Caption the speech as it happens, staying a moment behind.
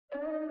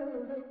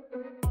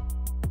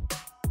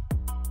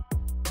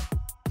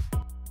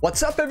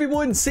What's up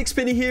everyone,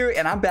 Sixpenny here,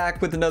 and I'm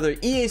back with another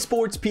EA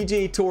Sports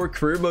PGA Tour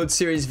Career Mode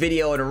Series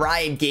video, and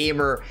Ryan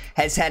Gamer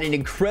has had an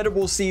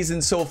incredible season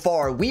so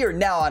far. We are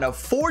now on a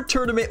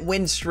 4-tournament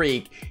win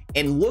streak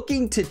and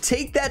looking to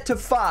take that to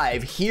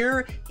 5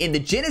 here in the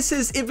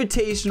Genesis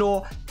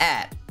Invitational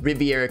at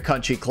Riviera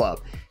Country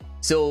Club.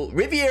 So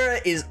Riviera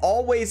is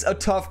always a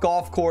tough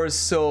golf course,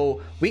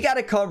 so we got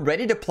to come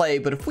ready to play.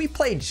 But if we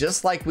play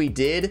just like we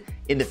did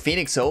in the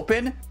Phoenix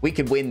Open, we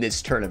could win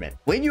this tournament.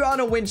 When you're on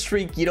a win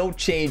streak, you don't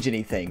change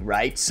anything,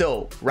 right?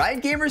 So Ryan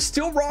Gamer's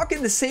still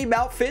rocking the same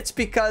outfits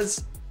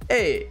because,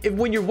 hey,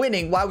 when you're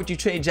winning, why would you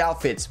change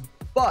outfits?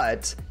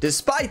 But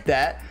despite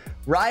that,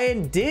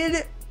 Ryan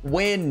did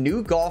win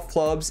new golf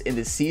clubs in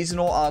the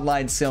seasonal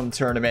online sim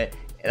tournament,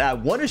 and I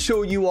want to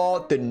show you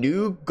all the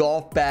new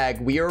golf bag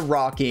we are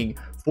rocking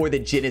for the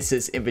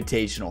Genesis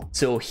Invitational.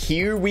 So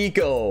here we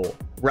go.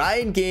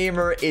 Ryan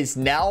Gamer is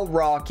now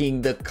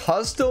rocking the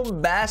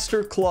custom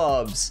master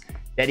clubs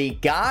that he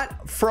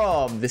got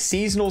from the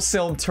seasonal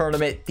sim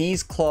tournament.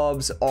 These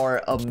clubs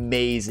are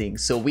amazing.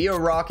 So we are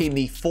rocking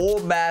the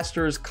full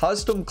masters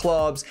custom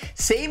clubs,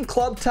 same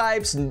club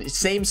types,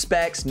 same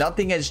specs,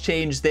 nothing has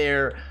changed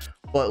there.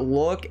 But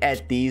look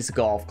at these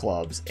golf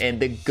clubs and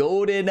the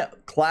golden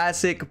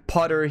classic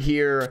putter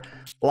here.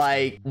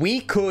 Like, we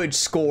could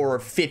score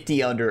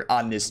 50 under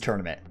on this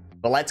tournament.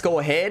 But let's go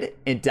ahead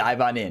and dive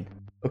on in.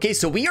 Okay,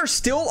 so we are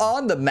still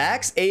on the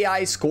max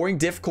AI scoring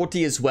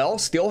difficulty as well.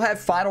 Still have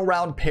final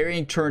round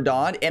parrying turned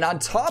on. And on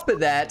top of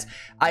that,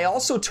 I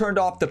also turned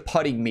off the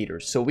putting meter.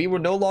 So we will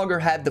no longer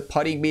have the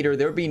putting meter.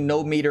 There'll be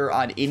no meter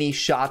on any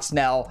shots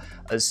now.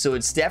 So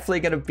it's definitely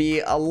going to be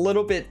a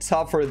little bit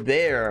tougher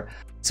there.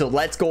 So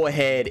let's go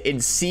ahead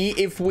and see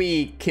if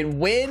we can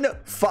win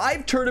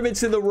 5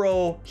 tournaments in a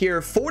row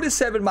here. 4 to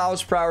 7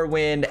 miles per hour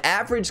wind,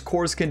 average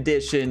course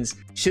conditions.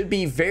 Should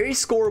be very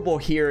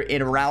scoreable here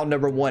in round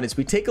number 1. As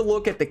we take a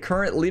look at the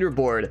current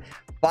leaderboard,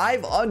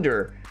 5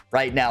 under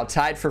right now,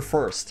 tied for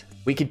first.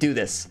 We could do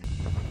this.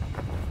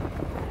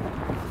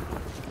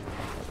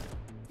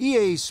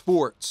 EA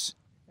Sports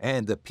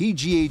and the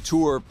PGA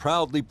Tour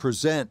proudly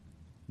present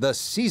the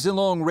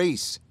season-long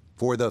race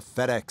for the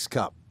FedEx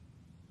Cup.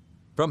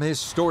 From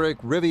historic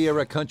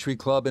Riviera Country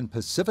Club in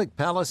Pacific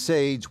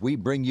Palisades, we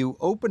bring you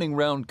opening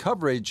round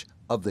coverage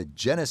of the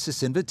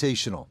Genesis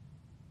Invitational.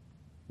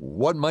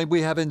 What might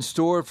we have in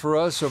store for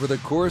us over the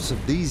course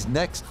of these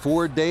next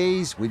 4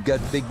 days? We've got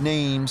big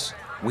names,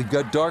 we've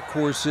got dark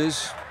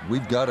horses,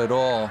 we've got it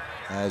all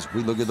as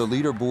we look at the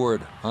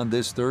leaderboard on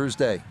this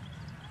Thursday.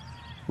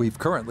 We've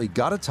currently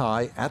got a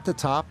tie at the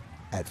top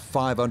at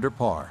 5 under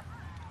par.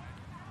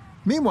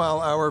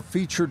 Meanwhile, our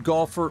featured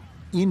golfer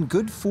in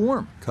good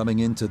form, coming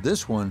into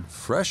this one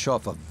fresh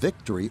off a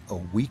victory a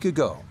week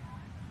ago.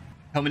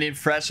 Coming in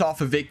fresh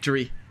off a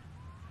victory.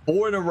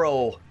 4 in a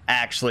row,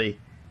 actually.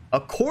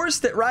 A course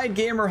that Ryan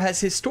Gamer has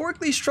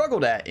historically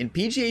struggled at in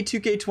PGA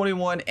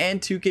 2K21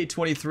 and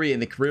 2K23 in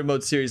the Career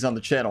Mode series on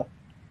the channel.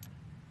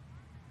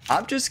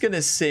 I'm just going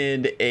to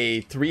send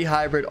a 3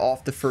 hybrid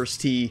off the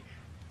first tee.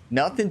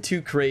 Nothing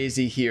too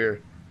crazy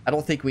here. I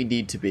don't think we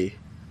need to be.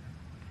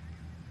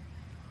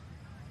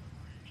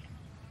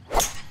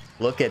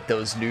 Look at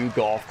those new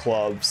golf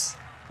clubs.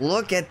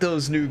 Look at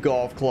those new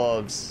golf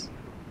clubs.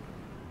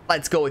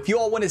 Let's go. If you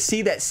all want to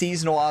see that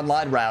seasonal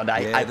online round,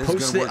 I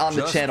posted it on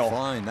the channel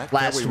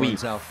last week.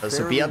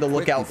 So be on the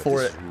lookout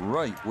for it.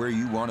 Right where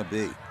you want to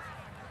be.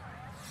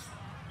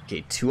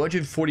 Okay,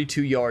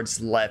 242 yards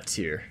left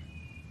here.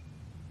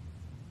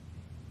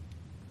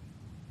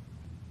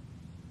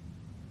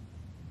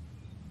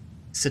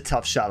 It's a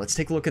tough shot. Let's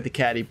take a look at the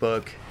caddy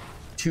book.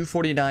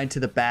 249 to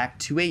the back,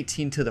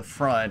 218 to the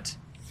front.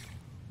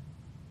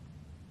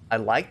 I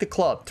like the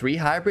club. 3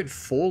 hybrid,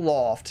 full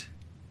loft.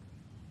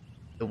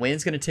 The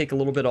wind's going to take a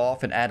little bit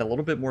off and add a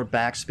little bit more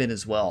backspin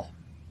as well.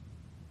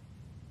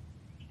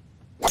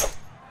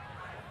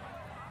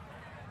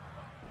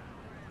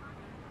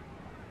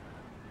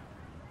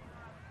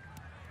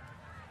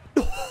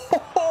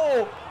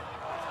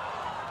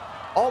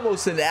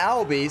 Almost an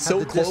Albie,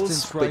 so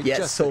close, but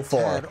yet so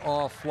far.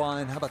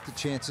 Offline. How about the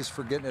chances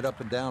for getting it up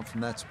and down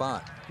from that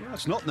spot? Yeah,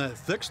 it's not in that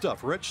thick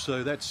stuff, Rich,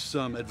 so that's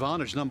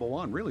advantage number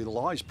 1. Really, the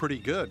lie's pretty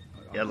good.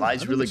 Yeah,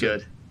 lie's really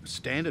good.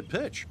 Standard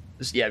pitch.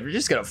 Yeah, we're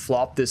just going to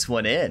flop this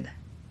one in.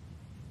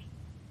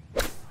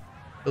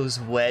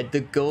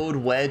 The gold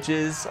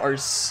wedges are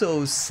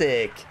so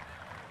sick.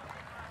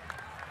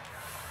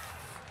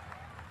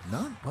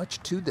 Not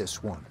much to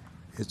this one.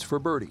 It's for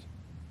birdie.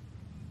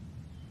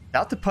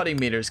 Without the putting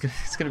meter, it's going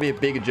to be a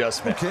big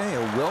adjustment. Okay, a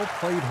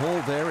well-played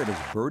hole there. It is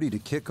birdie to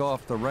kick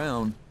off the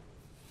round.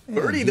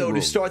 Birdie, though,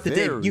 to start the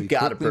day. You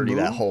got to birdie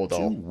that hole,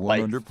 though.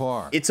 Like, under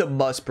par. It's a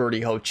must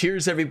birdie hole.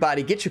 Cheers,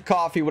 everybody. Get your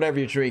coffee, whatever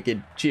you're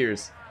drinking.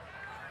 Cheers.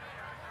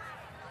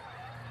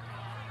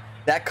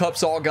 That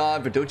cup's all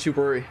gone, but don't you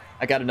worry.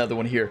 I got another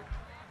one here.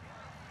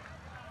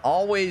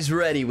 Always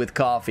ready with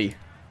coffee.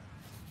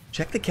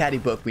 Check the caddy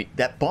book.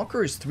 That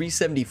bunker is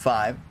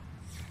 375.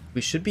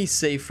 We should be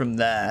safe from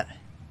that.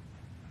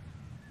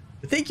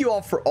 But thank you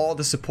all for all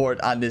the support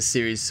on this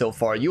series so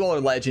far. You all are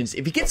legends.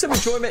 If you get some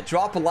enjoyment,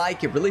 drop a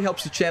like. It really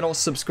helps the channel.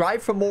 Subscribe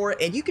for more,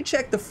 and you can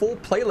check the full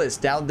playlist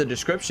down in the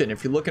description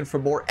if you're looking for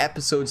more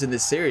episodes in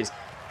this series.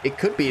 It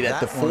could be that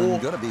the full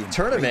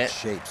tournament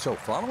shape. So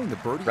following the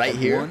birdie right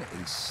here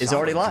is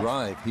already live.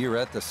 Drive here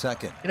at the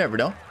second. You never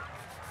know.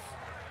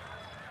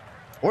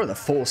 Or the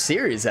full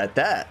series at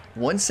that.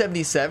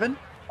 177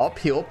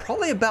 uphill,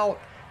 probably about,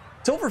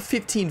 it's over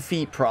 15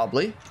 feet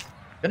probably.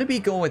 Gonna be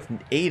going with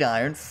an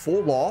 8-iron,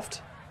 full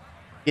loft.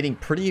 Getting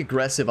pretty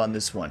aggressive on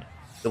this one.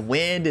 The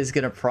wind is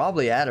gonna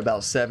probably add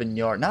about 7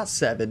 yards, not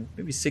 7,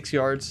 maybe 6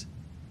 yards.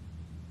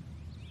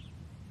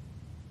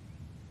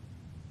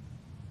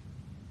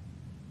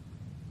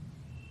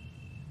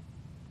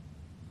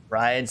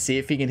 Ryan, see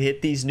if he can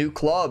hit these new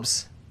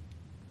clubs.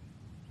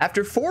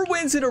 After 4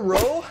 wins in a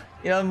row,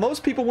 you know,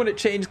 most people wouldn't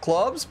change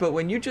clubs, but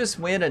when you just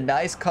win a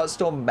nice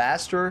custom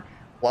master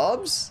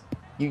clubs,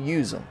 you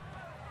use them.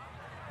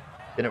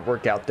 Didn't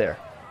work out there.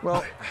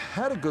 Well,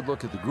 had a good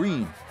look at the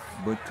green,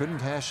 but couldn't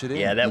cash it in.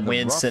 Yeah, that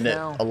wind sent it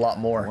a lot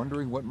more.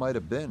 Wondering what might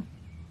have been.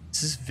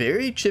 This is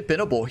very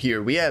chip-inable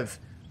here. We have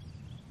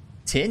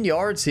 10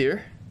 yards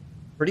here.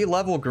 Pretty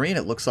level green,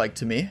 it looks like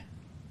to me.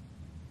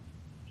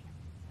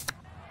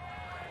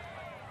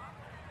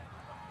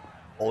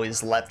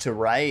 Always left to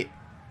right.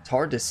 It's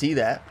hard to see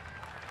that.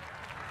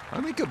 I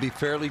think I'd be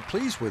fairly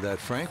pleased with that,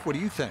 Frank. What do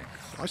you think?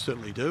 I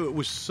certainly do. It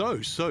was so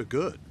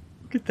good.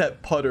 Look at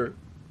that putter.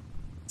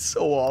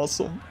 So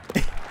awesome.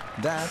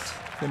 That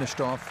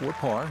finished off for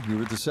par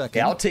here at the second.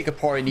 Yeah, I'll take a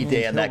par any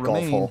day on that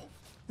golf hole.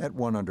 At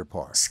 1 under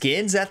par.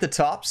 Skins at the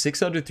top,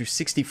 600 through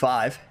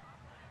 65.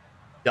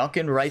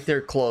 Duncan right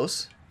there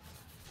close.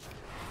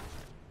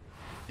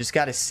 Just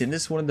got to send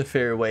this one in the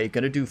fairway.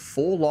 Going to do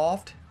full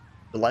loft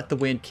to let the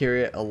wind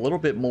carry it a little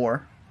bit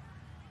more.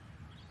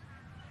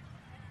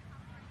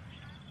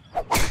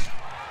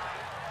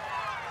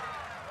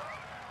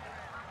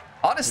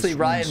 Honestly,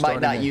 Ryan might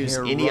not use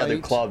any other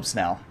clubs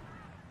now.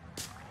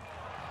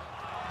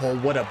 Oh,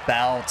 what a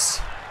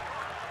bounce.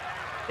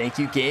 Thank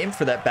you, game,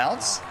 for that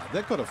bounce.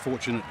 That got a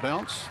fortunate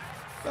bounce.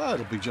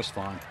 It'll be just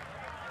fine.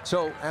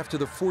 So, after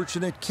the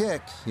fortunate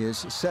kick, his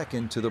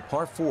second to the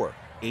par 4.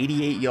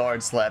 88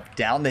 yards left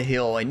down the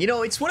hill. And, you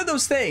know, it's one of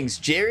those things.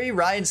 Jerry,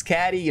 Ryan's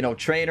caddy, you know,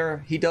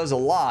 trainer, he does a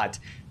lot.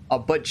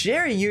 But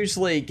Jerry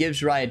usually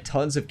gives Ryan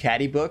tons of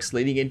caddy books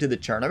leading into the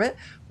tournament.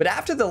 But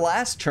after the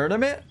last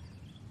tournament,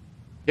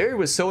 Jerry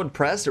was so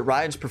impressed at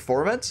Ryan's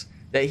performance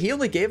that he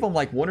only gave him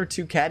like 1 or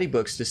 2 caddy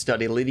books to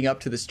study leading up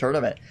to this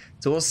tournament.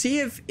 So we'll see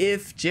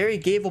if Jerry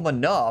gave him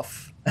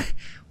enough.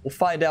 We'll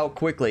find out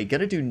quickly.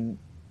 Gonna do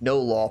no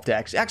loft,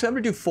 actually. Actually, I'm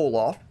gonna do full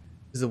loft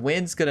because the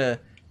wind's gonna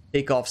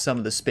take off some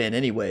of the spin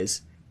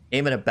anyways.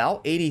 Aim at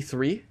about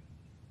 83.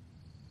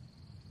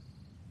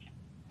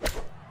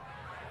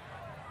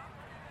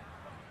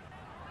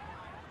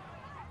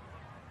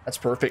 That's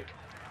perfect.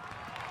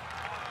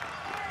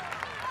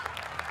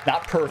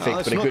 Not perfect,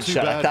 but a good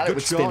shot. I thought it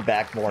would spin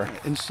back more.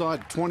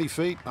 Inside 20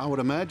 feet, I would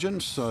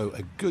imagine. So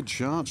a good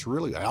chance,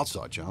 really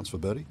outside chance for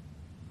birdie.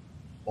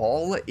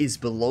 Ball is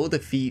below the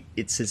feet.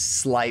 It says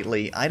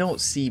slightly. I don't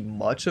see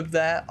much of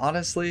that,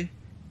 honestly.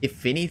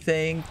 If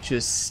anything,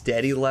 just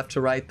steady left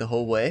to right the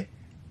whole way.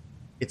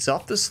 It's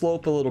off the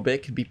slope a little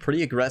bit. Can be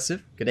pretty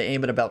aggressive. Gonna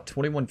aim at about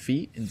 21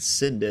 feet and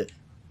send it.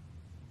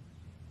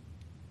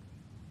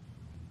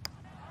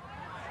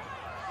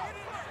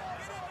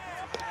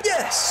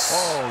 Yes!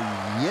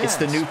 Oh, yes. It's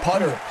the new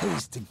putter.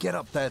 Pace to get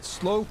up that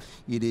slope.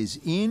 It is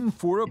in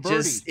for a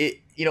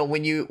birdie. You know,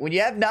 when you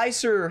have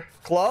nicer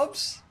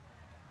clubs,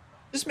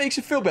 it just makes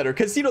you feel better.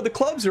 Because, you know, the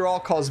clubs are all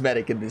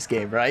cosmetic in this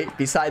game, right?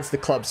 Besides the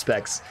club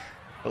specs.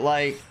 But,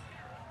 like,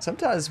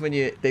 sometimes when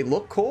they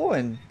look cool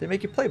and they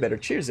make you play better.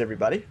 Cheers,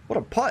 everybody. What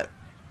a putt.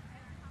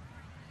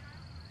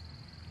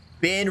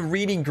 Been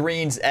reading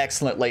greens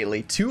excellent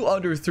lately. 2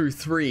 under through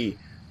 3.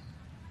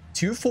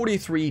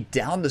 243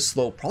 down the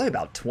slope, probably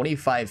about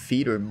 25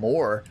 feet or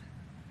more.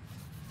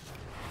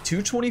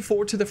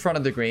 224 to the front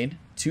of the green,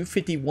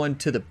 251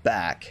 to the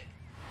back.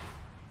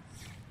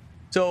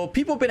 So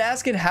people have been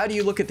asking, how do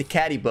you look at the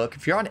caddy book?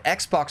 If you're on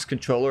Xbox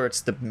controller,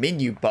 it's the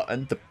menu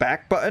button, the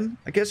back button,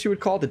 I guess you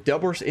would call it the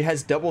double. It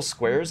has double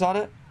squares on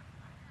it.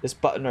 This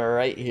button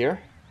right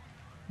here.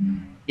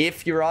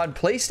 If you're on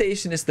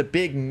PlayStation, it's the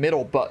big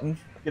middle button.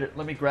 Let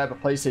me grab a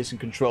PlayStation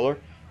controller.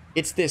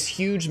 It's this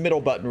huge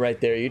middle button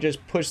right there. You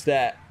just push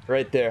that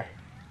right there.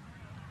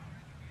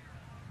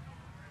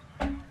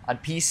 On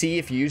PC,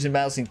 if you're using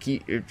mouse and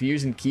if you're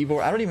using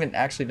keyboard, I don't even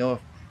actually know if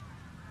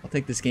I don't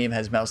think this game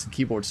has mouse and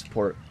keyboard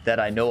support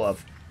that I know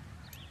of.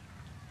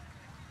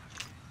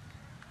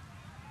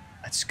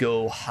 Let's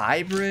go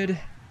hybrid.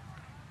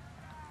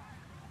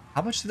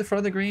 How much to the front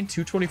of the green?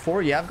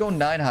 224. Yeah, I'm going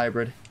 9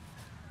 hybrid.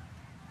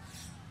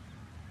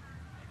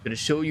 Gonna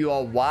show you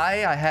all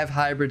why I have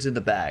hybrids in the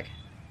bag.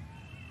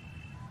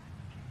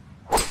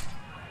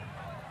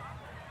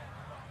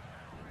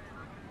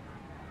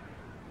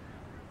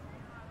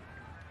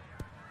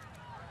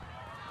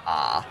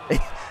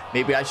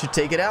 Maybe I should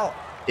take it out.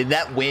 In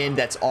that wind,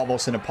 that's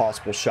almost an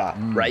impossible shot,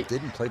 right?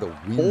 Didn't play the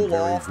wind Full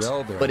very loft,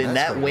 well there. but in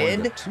That's that why it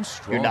wind, got too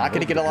strong you're not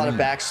going to over get a the lot of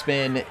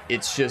green.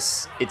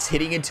 backspin. It's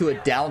hitting into a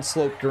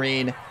downslope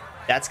green.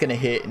 That's going to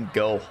hit and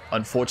go,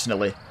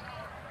 unfortunately.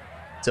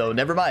 So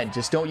never mind.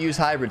 Just don't use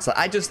hybrids.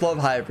 I just love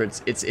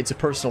hybrids. It's a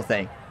personal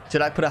thing.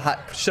 Should I put a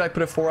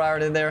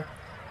 4-iron in there?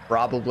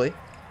 Probably.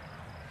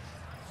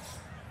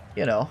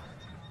 You know,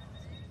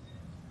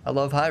 I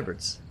love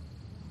hybrids.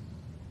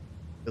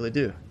 Really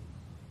do.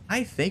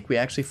 I think we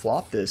actually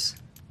flopped this.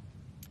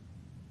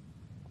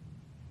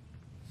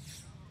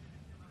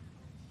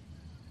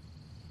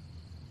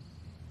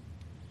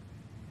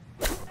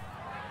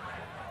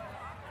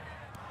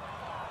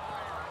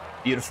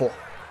 Beautiful.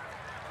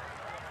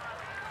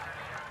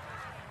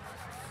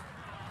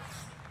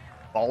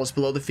 Ball is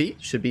below the feet.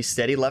 Should be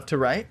steady left to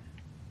right.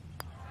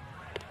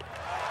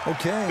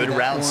 Okay, Good that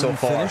round so one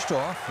far. Finished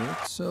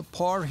off. It's a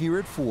par here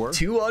at 4.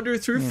 2 under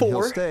through And he'll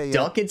 4. stay at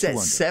Duncan's 2 at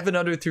under. 7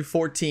 under through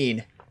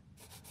 14.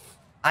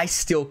 I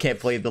still can't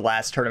believe the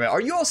last tournament. Are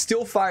you all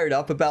still fired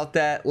up about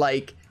that?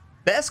 Like,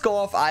 best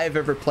golf I have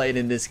ever played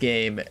in this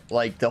game.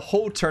 Like, the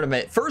whole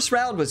tournament. First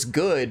round was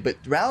good, but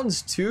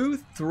rounds 2,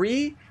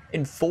 3,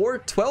 and 4,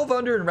 12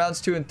 under in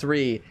rounds 2 and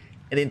 3,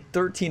 and then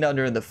 13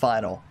 under in the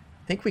final.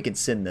 I think we can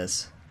send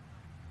this.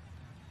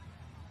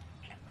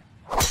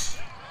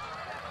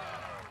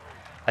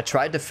 I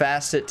tried to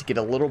fast it to get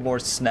a little more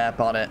snap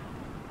on it.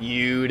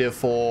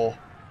 Beautiful.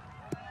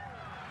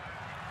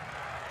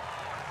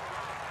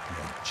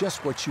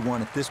 Just what you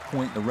want at this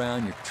point in the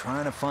round. You're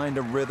trying to find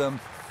a rhythm,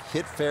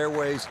 hit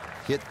fairways,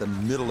 hit the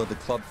middle of the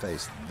club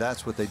face.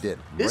 That's what they did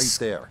right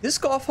there. This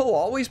golf hole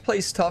always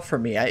plays tough for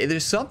me.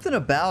 There's something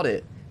about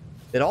it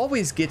that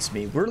always gets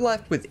me. We're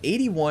left with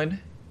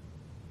 81,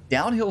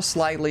 downhill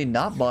slightly,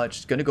 not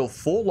much. Going to go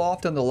full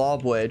loft on the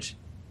lob wedge.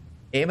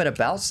 Aim at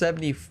about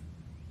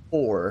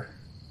 74.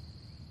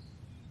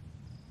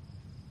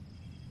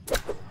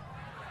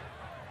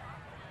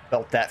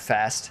 Felt that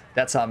fast.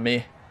 That's on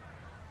me.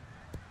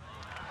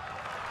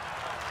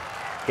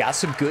 Got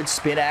some good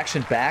spin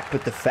action back,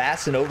 but the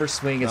fast and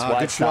overswing is why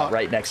Good it's not shot.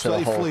 right next to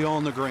the hole. Safely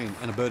on the green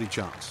and a birdie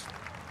chance.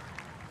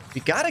 We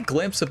got a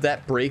glimpse of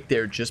that break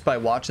there just by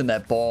watching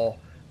that ball.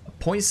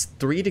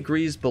 0.3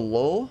 degrees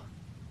below.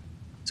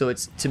 So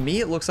it's, to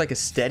me, it looks like a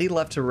steady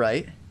left to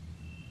right.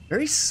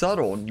 Very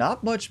subtle.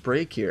 Not much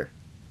break here.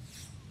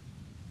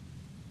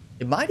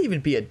 It might even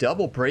be a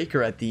double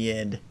breaker at the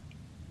end.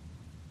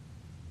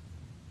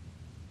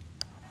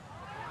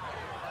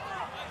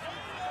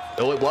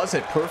 No, it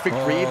wasn't. Perfect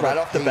read right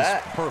off the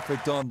bat.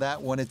 Perfect on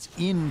that one. It's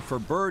in for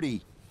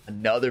birdie.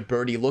 Another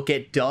birdie. Look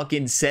at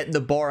Duncan setting the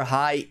bar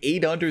high.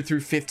 8 under through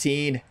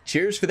 15.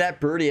 Cheers for that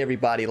birdie,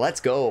 everybody. Let's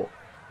go.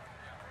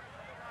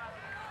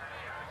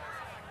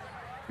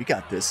 We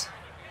got this.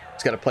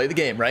 Just got to play the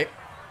game, right?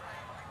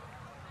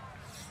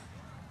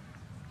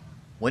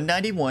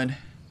 191.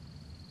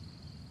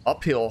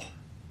 Uphill.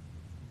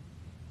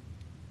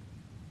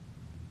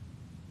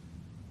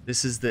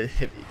 This is the...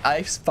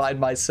 I find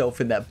myself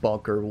in that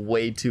bunker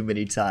way too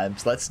many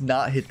times. Let's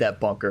not hit that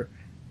bunker.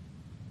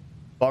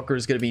 Bunker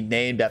is going to be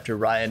named after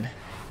Ryan in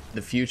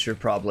the future,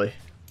 probably.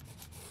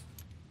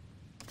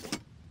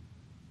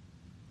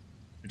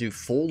 Do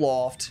full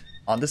loft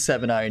on the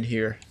 7-iron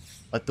here.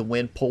 Let the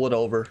wind pull it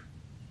over.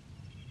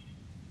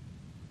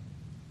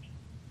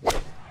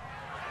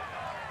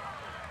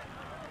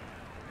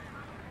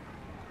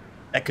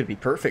 That could be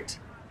perfect.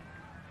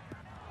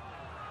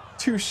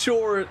 Too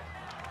short.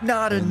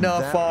 Not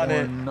enough on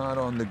it. Not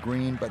on the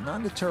green, but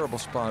not in a terrible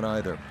spot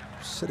either.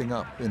 Sitting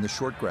up in the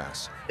short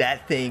grass.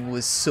 That thing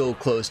was so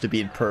close to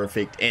being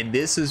perfect. And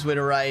this is when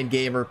Orion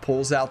Gamer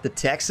pulls out the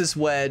Texas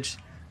wedge.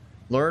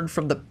 Learned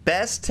from the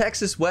best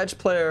Texas wedge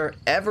player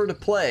ever to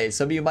play.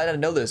 Some of you might not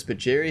know this, but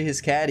Jerry,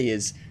 his caddy,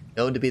 is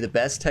known to be the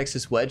best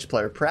Texas wedge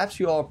player. Perhaps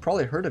you all have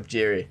probably heard of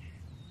Jerry.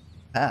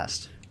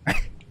 Past.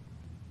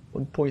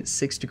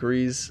 1.6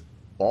 degrees.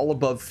 Ball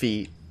above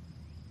feet.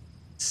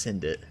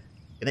 Send it.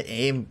 Gonna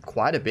aim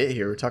quite a bit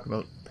here. We're talking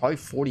about probably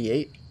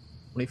 48,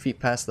 20 feet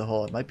past the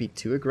hole. It might be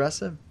too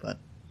aggressive, but...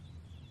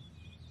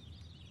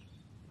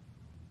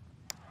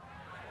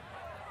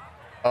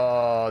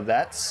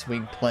 that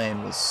swing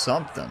plane was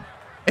something.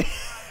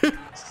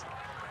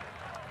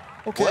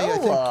 Okay, Well, I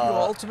think you're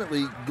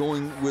ultimately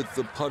going with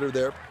the putter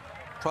there.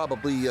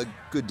 Probably a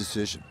good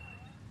decision.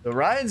 The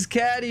Ryan's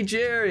caddy,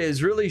 Jerry,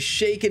 is really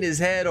shaking his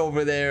head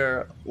over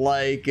there.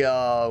 Like,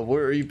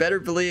 you better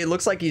believe, it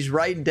looks like he's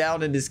writing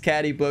down in his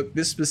caddy book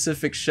this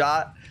specific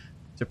shot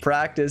to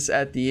practice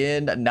at the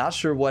end. I'm not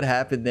sure what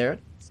happened there.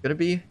 It's going to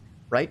be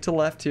right to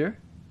left here.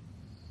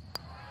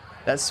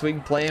 That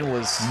swing plane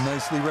was...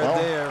 Nicely read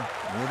there.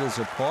 It is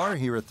a par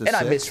here at the And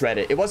 6th. I misread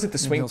it. It wasn't the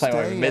swing plane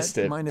where I missed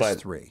it.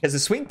 -3. Because the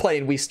swing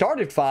plane, we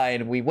started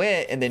fine, we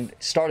went, and then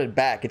started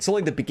back. It's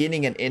only the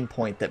beginning and end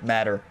point that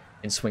matter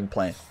in swing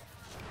plane.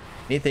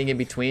 Anything in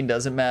between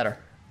doesn't matter.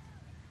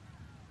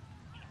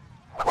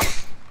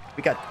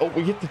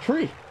 We hit the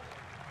tree.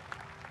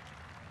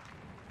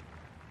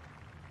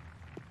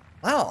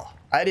 Wow.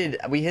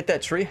 We hit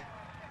that tree.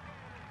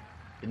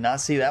 Did not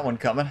see that one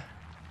coming.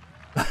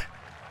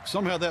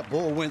 Somehow that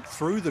ball went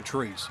through the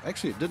trees.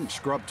 Actually, it didn't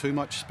scrub too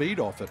much speed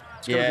off it.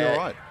 It's going to be all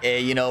right.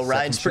 You know,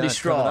 Ryan's pretty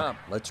strong.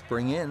 Let's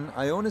bring in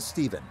Iona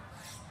Stephen.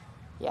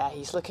 Yeah,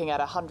 he's looking at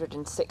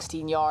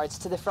 116 yards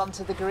to the front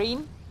of the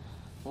green.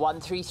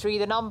 133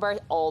 the number,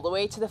 all the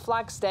way to the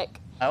flagstick.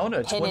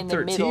 Iona, it's Pin in the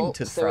 113 middle,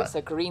 to the so front. it's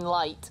a green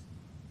light.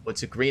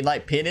 What's a green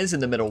light? Pin is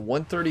in the middle,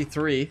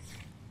 133.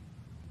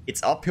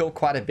 It's uphill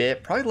quite a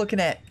bit. Probably looking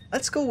at,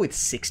 let's go with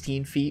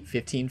 16 feet,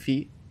 15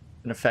 feet.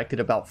 And affected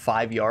about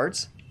 5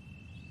 yards.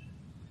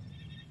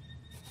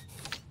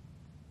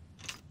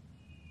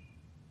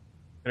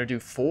 Gonna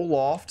do full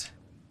loft.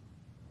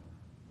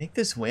 I think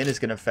this wind is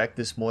gonna affect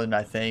this more than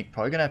I think.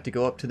 Probably gonna have to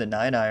go up to the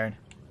 9-iron.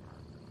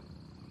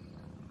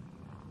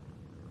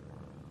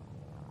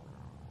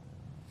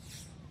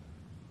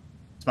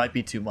 This might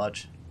be too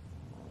much.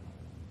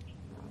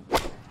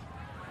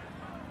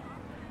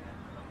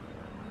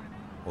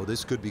 Oh,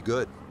 this could be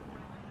good.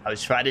 I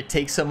was trying to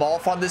take some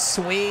off on the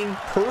swing.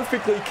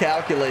 Perfectly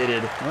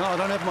calculated. Well, I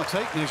don't have my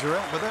tape measure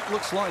out, but that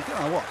looks like,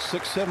 what,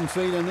 6-7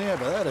 feet in there,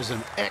 but that is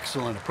an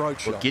excellent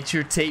approach shot. Get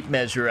your tape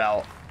measure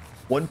out.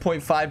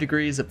 1.5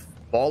 degrees, a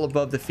ball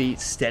above the feet,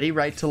 steady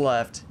right to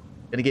left.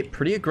 Gonna get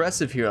pretty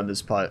aggressive here on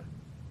this putt.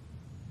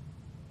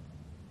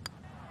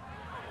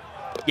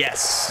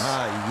 Yes.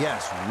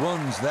 Yes,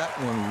 runs that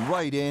one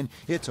right in.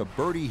 It's a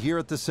birdie here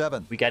at the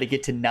 7th. We got to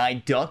get to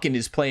 9. Duncan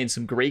is playing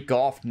some great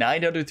golf.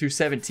 9 under through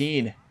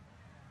 17.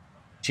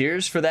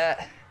 Cheers for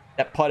that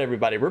putt,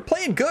 everybody. We're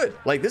playing good.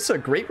 Like, this is a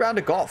great round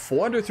of golf.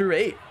 4 under through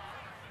 8.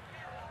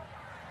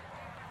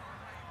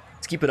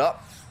 Let's keep it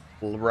up.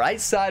 Right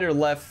side or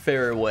left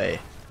fairway?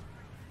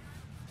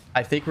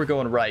 I think we're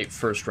going right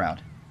first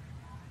round.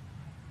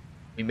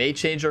 We may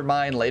change our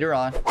mind later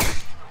on.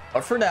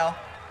 But for now,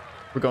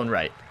 we're going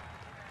right.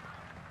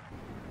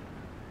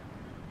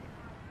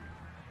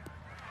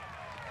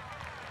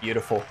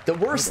 Beautiful. The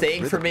worst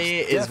thing for me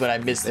is when I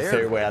miss the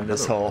fairway on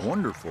this hole.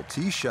 Wonderful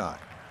tee shot.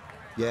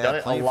 Yeah, Done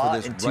it a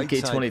lot in right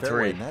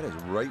 2K23. And that is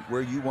right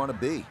where you want to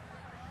be.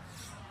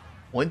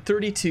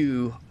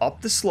 132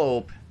 up the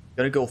slope.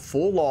 Gonna go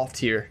full loft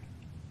here.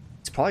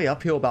 It's probably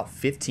uphill about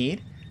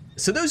 15.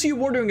 So those of you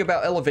wondering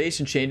about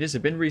elevation changes,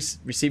 I've been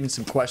receiving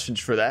some questions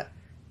for that.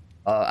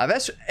 I've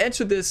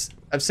answered this.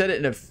 I've said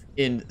it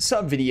in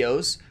some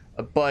videos,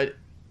 but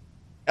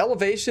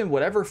elevation,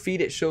 whatever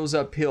feet it shows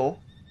uphill,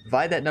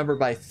 divide that number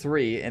by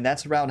 3, and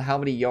that's around how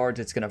many yards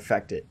it's going to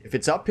affect it. If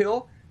it's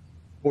uphill,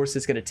 of course,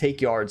 it's going to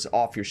take yards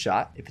off your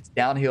shot. If it's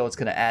downhill, it's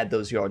going to add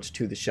those yards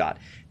to the shot.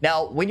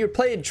 Now, when you're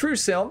playing True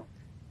Sim,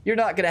 you're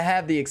not going to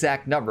have the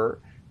exact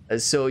number.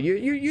 So you're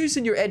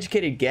using your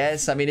educated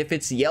guess. I mean, if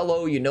it's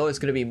yellow, you know it's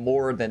going to be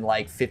more than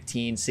like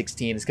 15,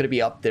 16. It's going to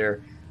be up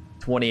there,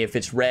 20. If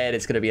it's red,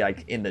 it's going to be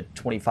like in the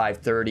 25,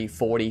 30,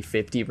 40,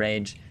 50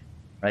 range.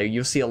 Right?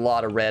 You'll see a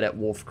lot of red at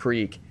Wolf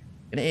Creek.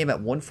 I'm going to aim at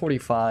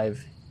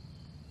 145.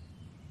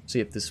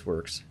 See if this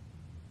works.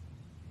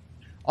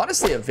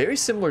 Honestly, a very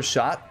similar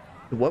shot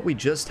to what we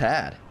just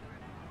had.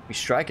 We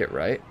strike it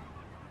right.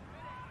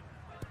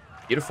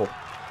 Beautiful.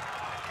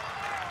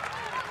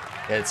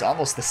 Yeah, it's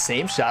almost the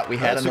same shot we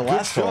had on the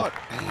last hole. That's a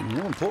good shot, and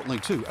more importantly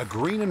too, a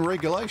green in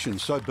regulation,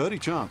 so birdie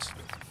chance.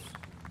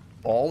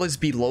 Ball is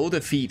below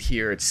the feet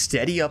here. It's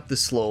steady up the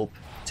slope.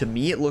 To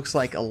me, it looks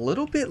like a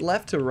little bit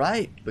left to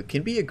right, but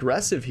can be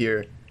aggressive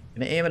here.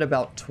 Gonna aim at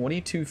about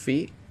 22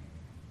 feet.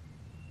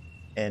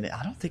 And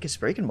I don't think it's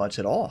breaking much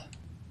at all.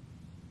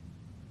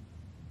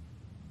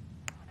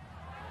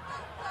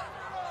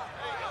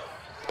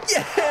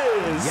 Yes!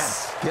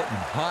 Yes, getting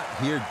hot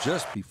here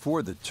just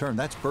before the turn.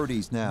 That's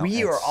birdies now.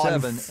 We are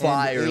on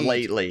fire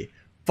lately.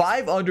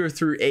 5 under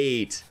through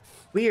 8.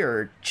 We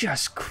are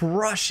just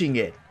crushing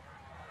it.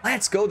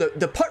 Let's go.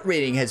 The putt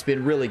rating has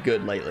been really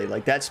good lately.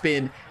 Like that's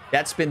been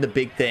the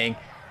big thing.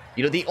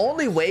 You know, the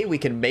only way we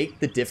can make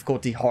the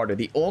difficulty harder,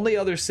 the only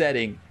other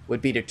setting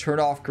would be to turn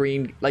off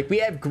green. Like we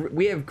have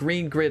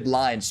green grid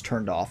lines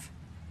turned off.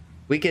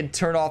 We can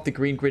turn off the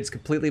green grids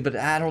completely, but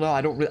I don't know.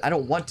 I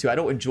don't want to. I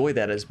don't enjoy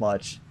that as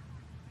much.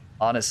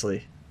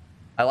 Honestly,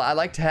 I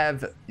like to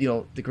have, you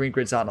know, the green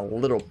grids on a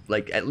little,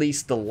 like at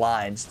least the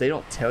lines. They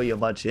don't tell you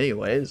much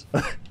anyways.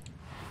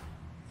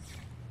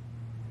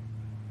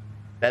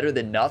 Better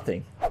than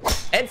nothing.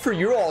 And for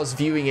your all's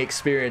viewing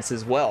experience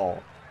as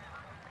well.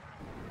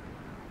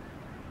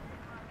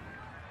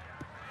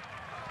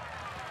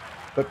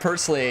 But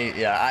personally,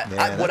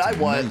 yeah, what I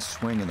want... Nice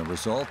swing, and the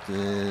result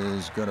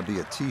is going to be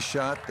a tee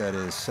shot that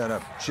is set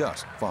up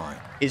just fine.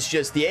 It's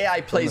just the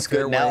AI plays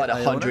good now at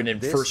 100 in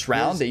first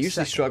round. They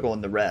usually struggle in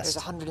the rest.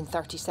 There's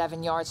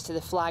 137 yards to the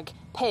flag.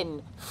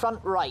 Pin,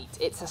 front right.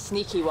 It's a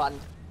sneaky one.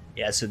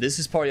 Yeah, so this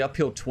is probably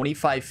uphill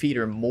 25 feet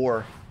or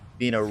more,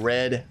 being a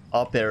red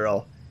up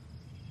arrow.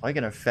 Probably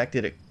going to affect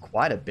it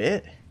quite a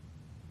bit.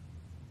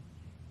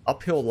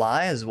 Uphill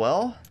lie as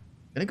well.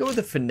 Going to go with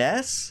the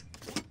finesse.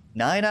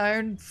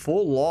 9-iron,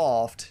 full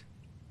loft.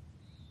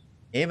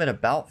 Aim at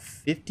about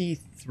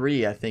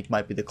 53, I think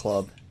might be the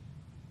club.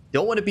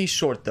 Don't want to be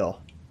short, though.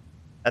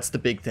 That's the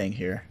big thing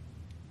here.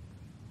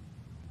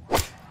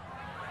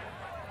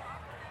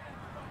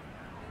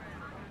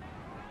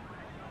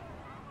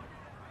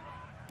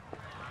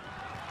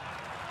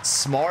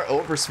 smart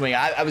overswing.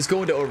 I was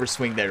going to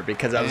overswing there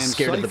because I was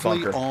scared of the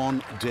bunker.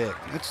 On deck.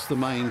 That's the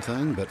main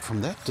thing. But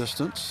from that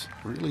distance,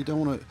 really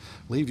don't want to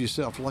leave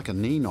yourself like a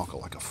knee knocker,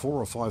 like a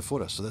 4 or 5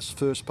 footer. So this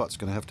first putt's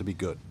going to have to be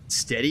good.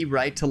 Steady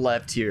right to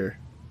left here.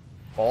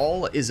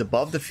 Ball is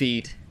above the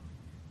feet.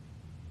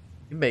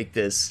 You make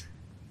this.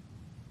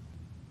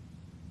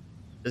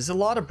 There's a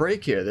lot of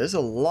break here. There's a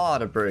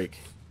lot of break.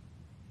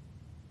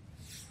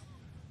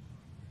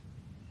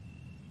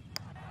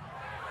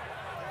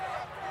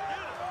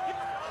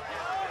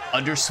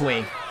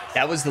 Underswing.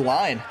 That was the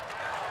line.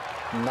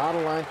 Not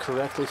aligned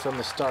correctly from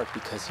the start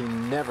because he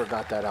never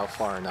got that out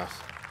far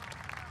enough.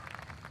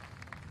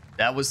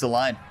 That was the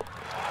line.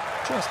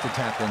 Just a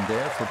tap in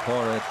there for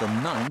par at the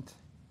 9th.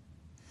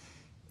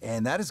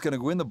 And that is going to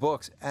go in the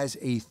books as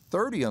a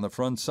 30 on the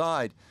front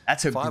side.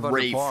 That's a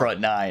great front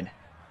 9.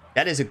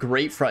 That is a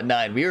great front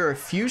 9. We are a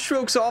few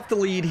strokes off the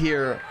lead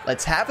here.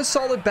 Let's have a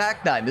solid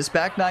back 9. This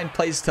back 9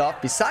 plays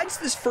tough. Besides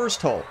this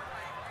first hole,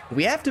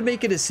 we have to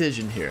make a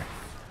decision here.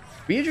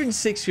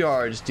 306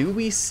 yards. Do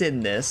we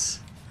send this?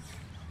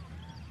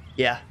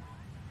 Yeah,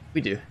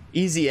 we do.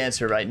 Easy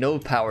answer, right? No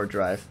power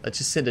drive. Let's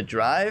just send a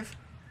drive.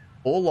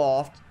 Full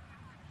loft.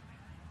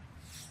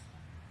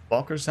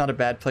 Bunker's not a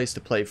bad place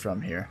to play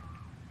from here.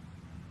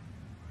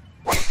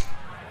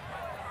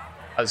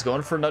 I was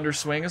going for an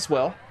underswing as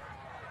well.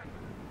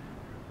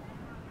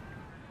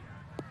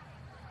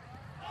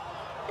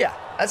 Yeah,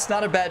 that's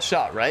not a bad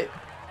shot, right?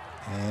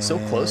 And so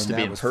close to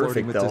being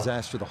perfect, with though.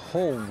 Disaster the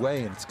whole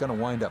way, and it's going to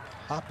wind up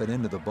hopping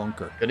into the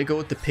bunker. Gonna go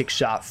with the pick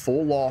shot.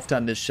 Full loft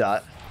on this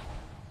shot.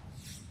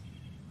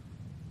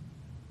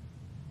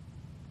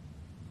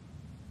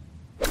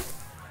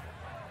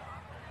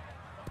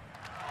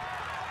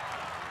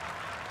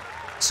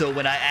 So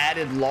when I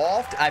added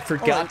loft, I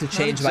forgot to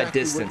change my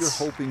distance.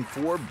 What you're hoping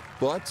for,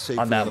 but safe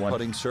on that the one.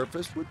 Putting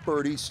surface with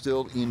birdie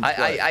still in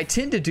play. I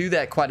tend to do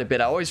that quite a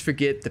bit. I always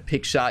forget the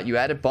pick shot. You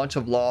add a bunch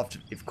of loft.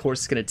 Of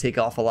course, it's going to take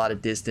off a lot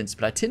of distance,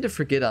 but I tend to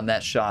forget on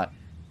that shot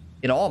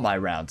in all my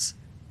rounds.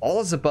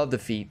 All is above the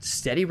feet.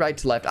 Steady right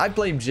to left. I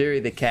blame Jerry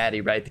the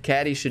caddy, right? The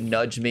caddy should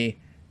nudge me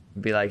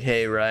and be like,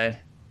 hey, Ryan,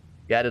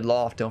 you added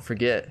loft. Don't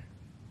forget.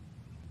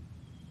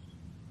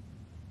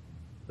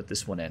 Put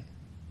this one in.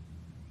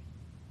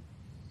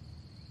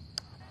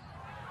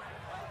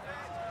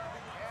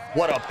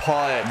 What a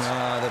putt.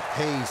 The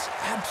pace,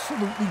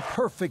 absolutely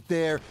perfect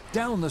there.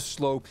 Down the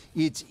slope,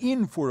 it's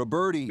in for a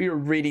birdie. We are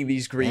reading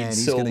these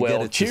greens so well.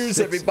 well. Cheers,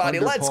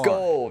 everybody. Let's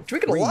go.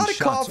 Drinking a lot of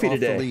coffee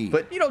today.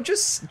 But, you know,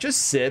 just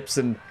sips.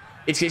 And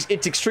it's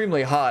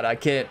extremely hot. I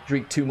can't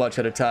drink too much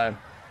at a time.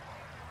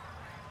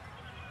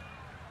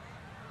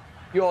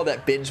 You all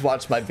that binge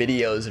watch my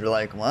videos are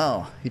like,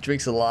 wow, he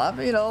drinks a lot.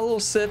 But, you know, a little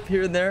sip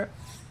here and there.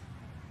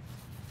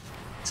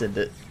 Send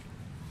it.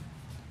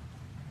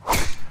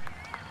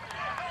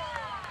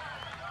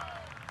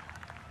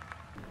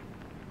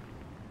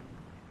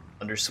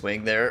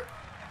 Underswing there.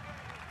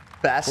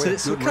 Basket.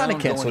 So we kind of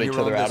cancel each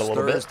other out a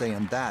little bit.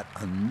 And that,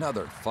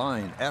 another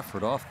fine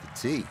effort off the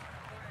tee.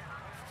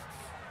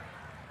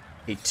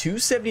 A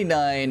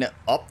 279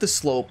 up the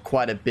slope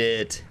quite a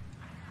bit.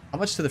 How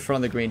much to the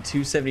front of the green?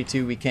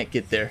 272. We can't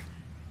get there.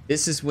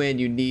 This is when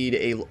you need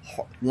a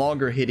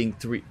longer hitting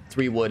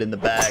three wood in the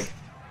bag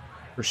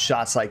for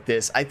shots like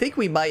this. I think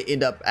we might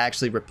end up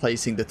actually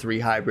replacing the 3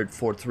 hybrid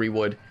for 3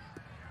 wood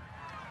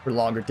for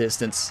longer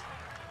distance.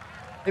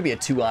 Maybe a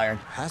 2-iron.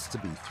 Has to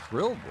be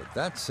thrilled with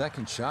that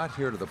second shot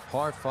here to the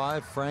par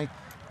 5, Frank.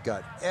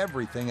 Got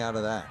everything out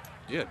of that.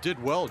 Yeah,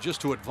 did well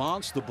just to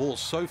advance the ball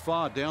so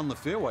far down the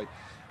fairway.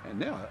 And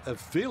now a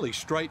fairly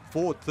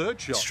straightforward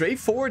third shot.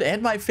 Straightforward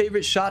and my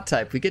favorite shot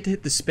type. We get to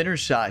hit the spinner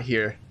shot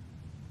here.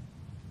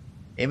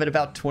 Aim at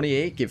about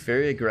 28. Get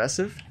very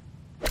aggressive.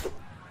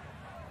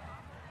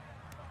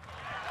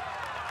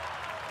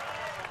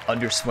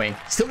 Underswing.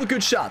 Still a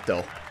good shot,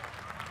 though.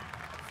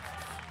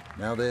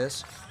 Now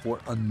this for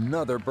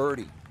another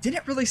birdie.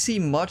 Didn't really see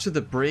much of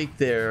the break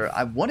there.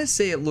 I want to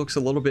say it looks a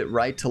little bit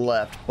right to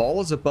left.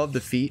 Ball is above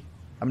the feet.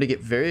 I'm going to get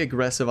very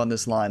aggressive on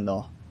this line,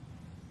 though.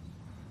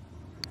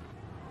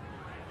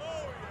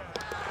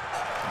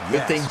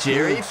 Good thing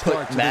Jerry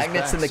put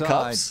magnets in the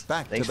cups.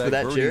 Thanks for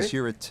that, Jerry.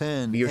 Here at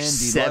 10 we are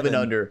 7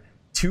 under.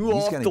 2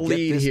 off the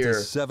lead here.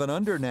 7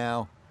 under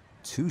now.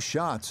 2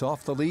 shots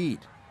off the lead.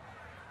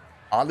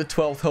 On the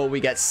 12th hole, we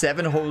got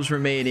 7 holes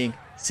remaining.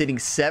 Sitting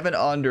 7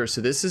 under.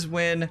 So this is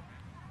when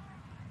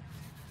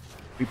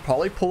we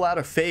probably pull out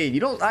a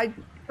fade. I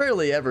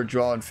rarely ever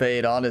draw and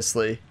fade,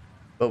 honestly.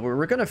 But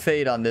we're going to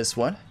fade on this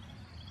one.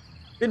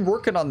 Been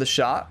working on the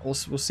shot. We'll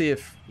see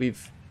if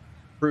we've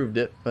proved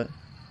it. But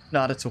if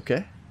not, it's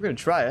okay. We're going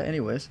to try it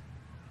anyways.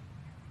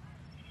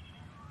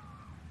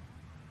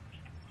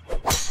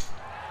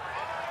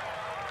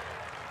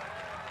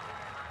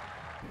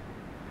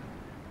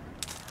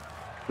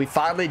 We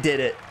finally did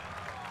it.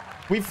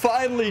 We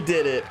finally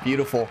did it.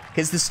 Beautiful.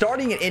 Because the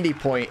starting and ending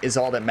point is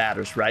all that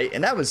matters, right?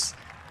 And that was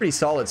pretty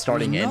solid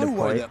starting and ending point.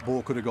 No way that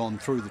ball could have gone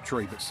through the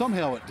tree, but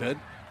somehow it did.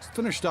 It's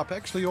finished up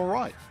actually all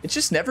right. It's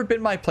just never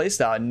been my play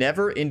style.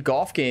 Never in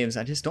golf games.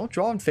 I just don't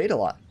draw and fade a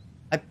lot.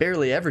 I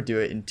barely ever do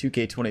it in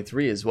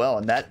 2K23 as well,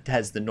 and that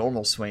has the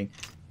normal swing.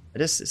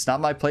 It's not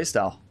my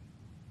playstyle.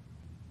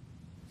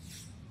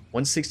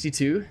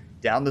 162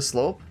 down the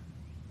slope,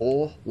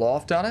 full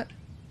loft on it,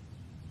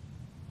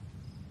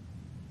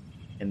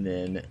 and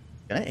then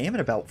gonna aim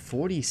at about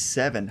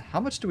 47. How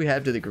much do we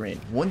have to the green?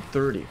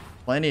 130.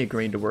 Plenty of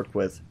green to work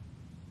with.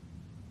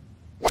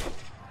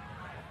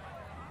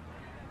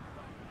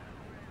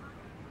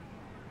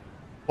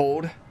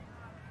 Hold.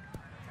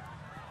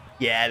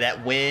 Yeah,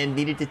 that wind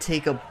needed to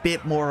take a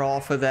bit more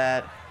off of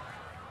that.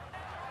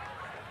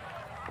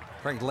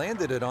 Frank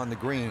landed it on the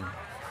green.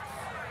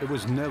 It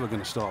was never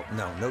going to stop.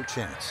 No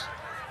chance.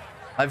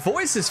 My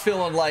voice is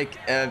feeling like,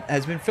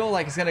 has been feeling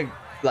like it's gonna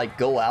like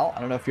go out. I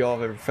don't know if y'all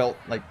have ever felt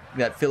like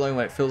that feeling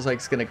when it feels like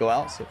it's gonna go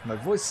out. So my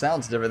voice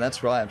sounds different.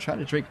 That's why I'm trying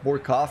to drink more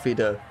coffee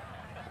to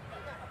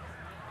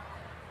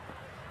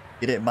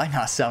get it. It might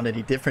not sound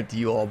any different to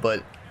you all, but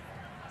it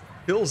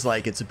feels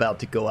like it's about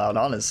to go out,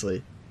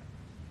 honestly.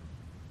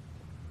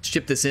 Let's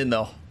chip this in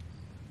though.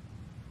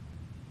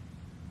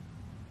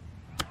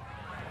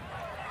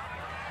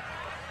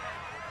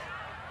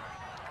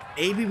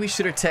 Maybe we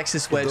should have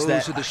Texas wedged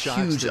that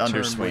huge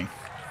underswing.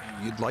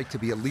 You'd like to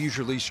be a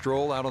leisurely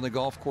stroll out on the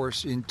golf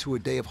course into a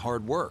day of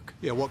hard work.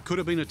 Yeah, what could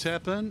have been a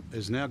tap in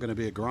is now going to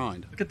be a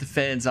grind. Look at the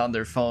fans on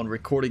their phone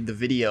recording the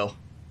video.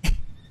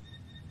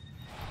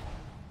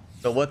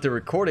 So what they're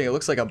recording, it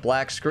looks like a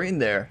black screen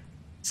there.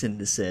 Send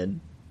this in.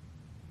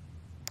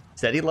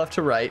 Steady left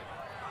to right.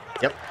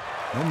 Yep.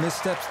 No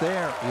missteps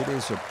there. It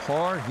is a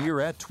par here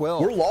at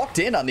 12. We're locked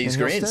in on these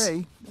and he'll greens.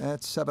 stay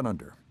at 7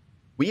 under.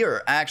 We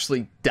are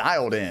actually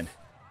dialed in.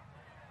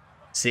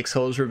 6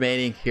 holes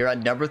remaining here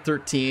on number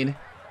 13. We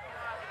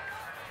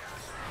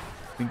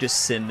can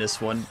just send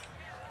this one.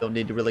 Don't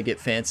need to really get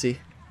fancy.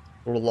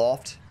 A little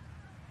loft.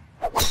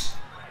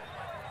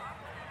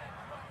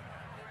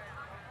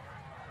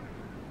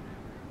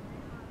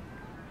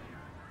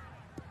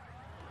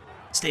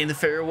 Stay in the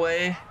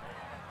fairway.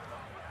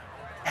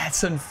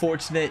 That's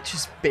unfortunate.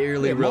 Just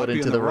barely rode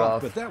into the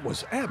rough. But that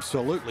was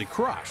absolutely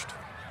crushed.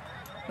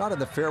 Not in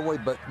the fairway,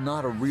 but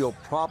not a real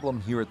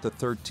problem here at the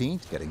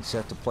 13th. Getting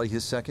set to play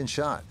his second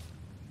shot.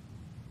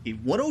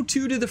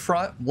 102 to the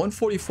front,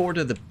 144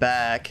 to the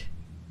back.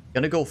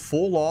 Gonna go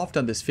full loft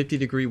on this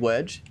 50-degree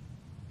wedge.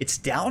 It's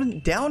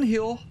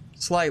downhill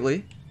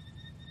slightly.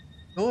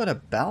 Go at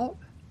about...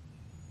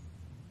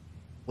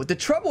 Well, the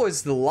trouble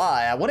is the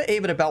lie. I want to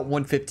aim at about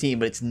 115,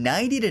 but it's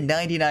 90 to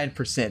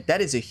 99%.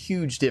 That is a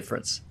huge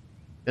difference.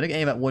 Gonna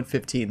aim at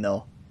 115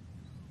 though.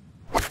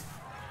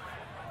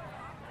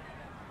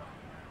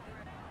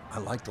 I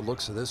like the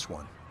looks of this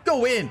one.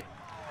 Go in.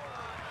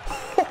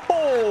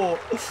 Oh,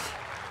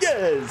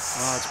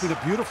 yes. It's been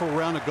a beautiful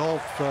round of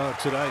golf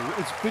today.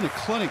 It's been a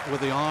clinic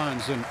with the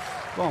irons, and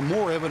well,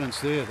 more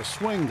evidence there. The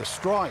swing, the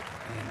strike,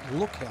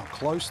 and look how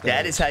close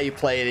that is. How you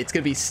play it. It's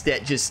gonna be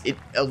just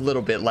a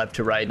little bit left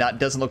to right.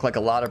 Doesn't look like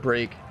a lot of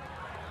break.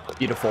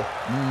 Beautiful.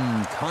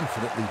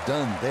 Confidently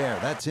done there.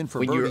 That's in for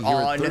when birdie you're here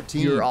on, at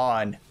 13. you're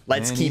on.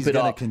 Let's keep it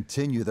up.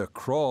 Continue the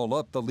crawl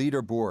up the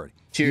leaderboard.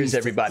 Cheers,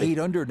 everybody. 8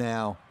 under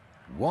now.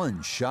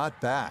 1 shot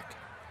back.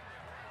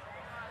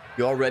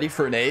 You all ready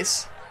for an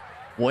ace?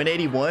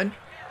 181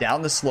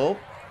 down the slope.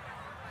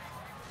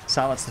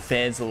 Silence the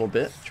fans a little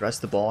bit. Dress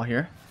the ball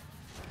here.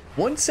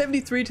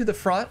 173 to the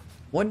front.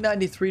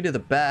 193 to the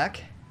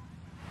back.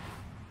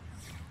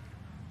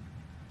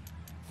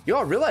 You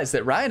all realize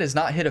that Ryan has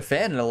not hit a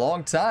fan in a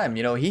long time.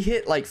 You know, he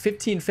hit like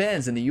 15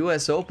 fans in the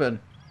US Open.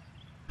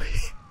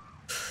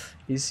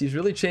 he's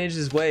really changed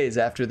his ways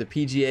after the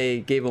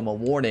PGA gave him a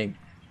warning.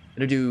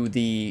 Gonna do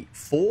the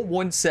full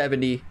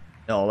 170.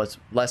 No, let's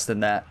less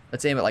than that.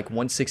 Let's aim at like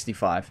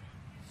 165.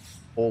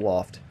 Full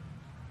loft.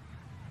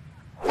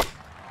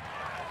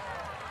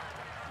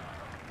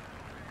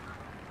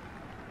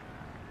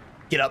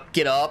 Get up,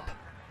 get up.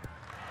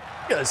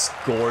 Just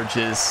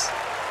gorgeous.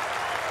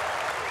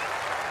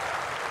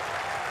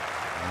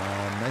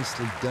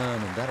 Nicely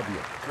done, and that'll be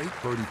a great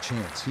birdie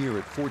chance here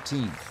at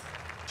 14.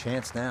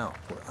 Chance now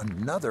for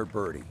another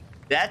birdie.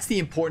 That's the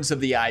importance of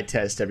the eye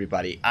test,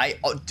 everybody. I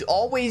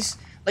always,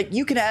 like,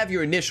 you can have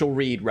your initial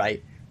read,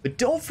 right? But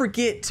don't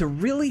forget to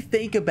really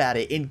think about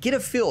it and get a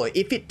feel.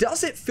 If it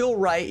doesn't feel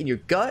right in your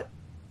gut,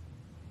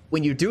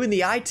 when you're doing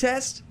the eye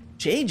test,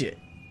 change it.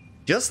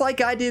 Just like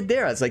I did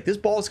there. I was like, this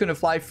ball is going to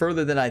fly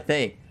further than I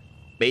think.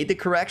 Made the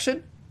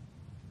correction.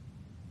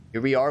 Here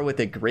we are with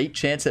a great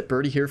chance at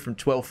birdie here from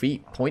 12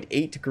 feet.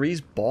 0.8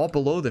 degrees, ball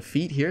below the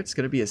feet here. It's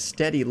going to be a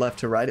steady left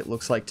to right, it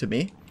looks like to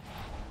me.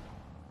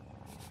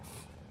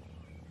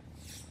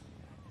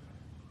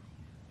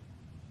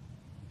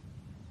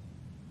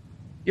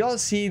 Y'all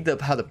see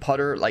how the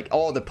putter, like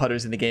all the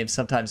putters in the game,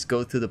 sometimes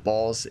go through the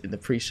balls in the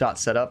pre-shot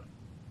setup?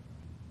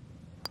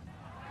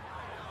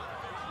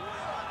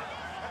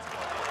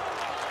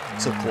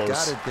 So close.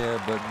 Got it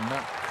there, but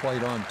not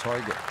quite on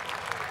target.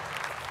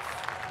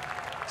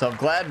 So I'm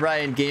glad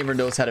Ryan Gamer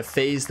knows how to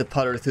phase the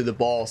putter through the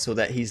ball so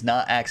that he's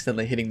not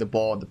accidentally hitting the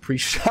ball in the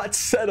pre-shot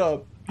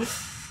setup.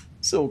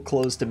 So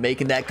close to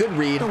making that. Good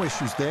read. No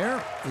issues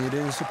there. It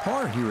is a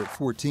par here at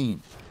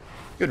 14.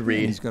 Good And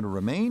read. he's going to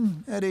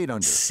remain at 8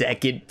 under.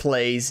 Second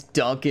place,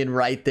 Duncan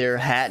right there,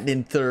 Hatton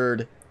in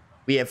third.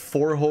 We have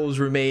 4 holes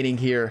remaining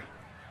here.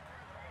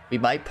 We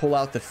might pull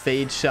out the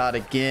fade shot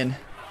again.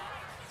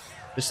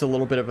 Just a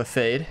little bit of a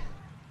fade.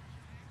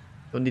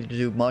 Don't need to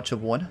do much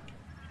of one.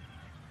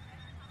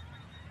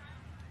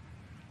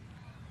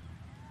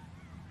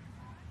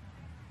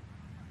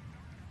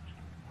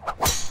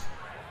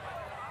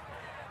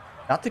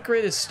 Not the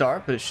greatest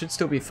start, but it should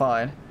still be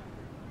fine.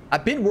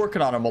 I've been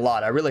working on them a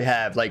lot. I really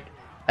have. Like,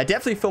 I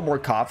definitely feel more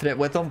confident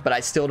with them, but I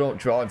still don't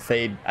draw and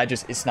fade. I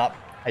just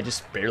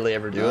barely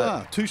ever do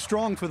it. Too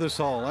strong for this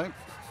hole, eh?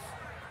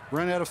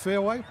 Ran out of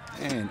fairway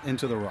and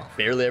into the rough.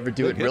 Barely ever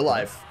do it in real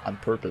life on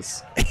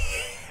purpose.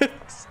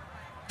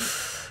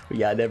 But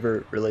yeah, I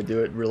never really do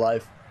it in real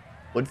life.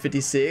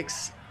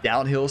 156,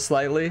 downhill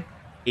slightly.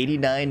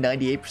 89,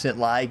 98%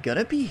 lie.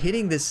 Gonna be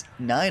hitting this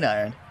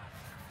 9-iron.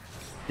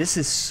 This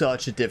is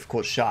such a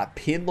difficult shot.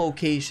 Pin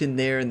location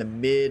there in the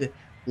mid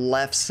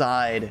left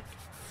side.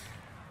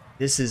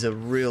 This is a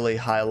really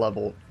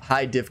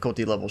high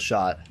difficulty level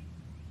shot.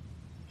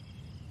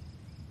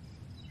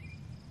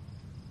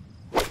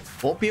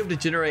 Won't be able to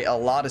generate a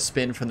lot of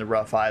spin from the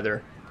rough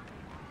either.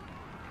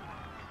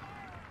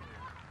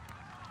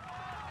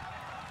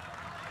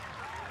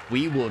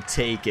 We will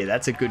take it.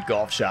 That's a good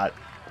golf shot.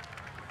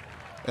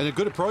 And a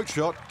good approach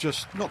shot,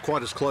 just not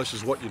quite as close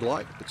as what you'd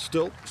like, but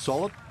still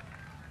solid.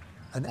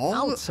 An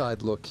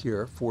outside look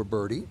here for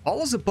birdie.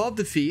 Ball is above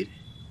the feet.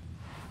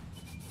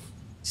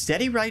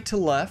 Steady right to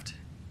left.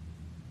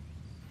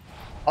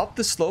 Up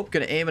the slope,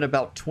 going to aim at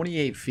about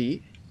 28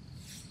 feet.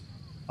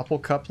 Couple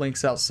cup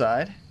links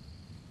outside.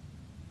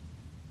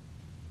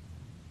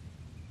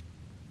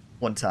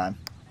 One time.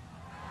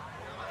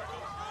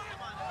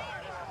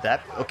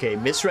 Okay,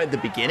 misread the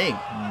beginning.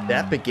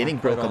 That beginning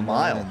broke a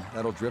mile.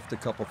 That'll drift a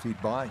couple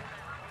feet by.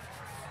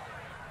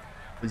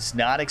 Was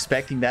not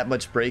expecting that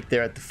much break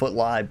there at the foot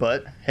lie,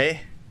 but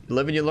hey, you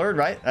live and you learn,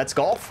 right? That's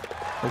golf.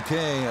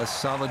 Okay, a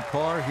solid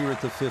par here at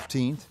the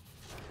 15th.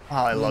 Oh,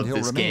 I love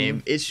this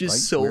game. It's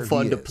just so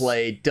fun to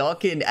play.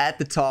 Duncan at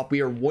the top.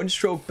 We are 1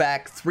 stroke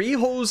back. 3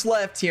 holes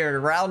left here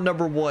in round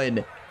number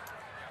 1.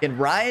 Can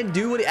Ryan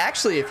do what?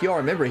 Actually, if y'all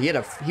remember, he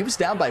was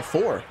down by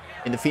 4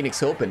 in the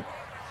Phoenix Open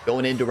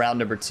going into round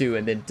number 2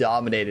 and then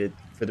dominated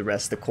for the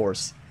rest of the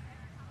course.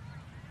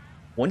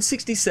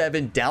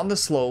 167 down the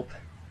slope.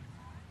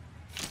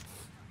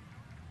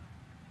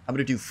 I'm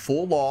going to do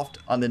full loft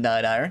on the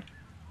 9-iron.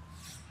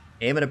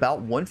 Aim at about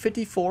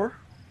 154.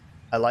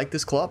 I like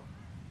this club.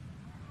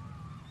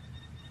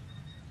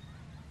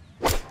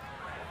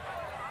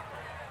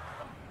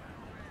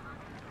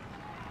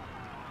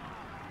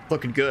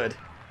 Looking good.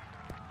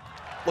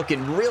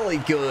 Looking really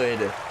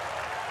good.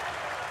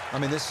 I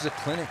mean, this is a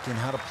clinic in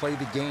how to play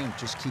the game.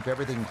 Just keep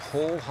everything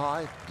hole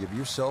high. Give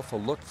yourself a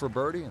look for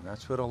birdie, and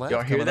that's what'll happen.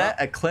 Y'all hear that?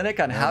 A clinic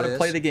on how to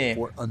play the game.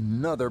 For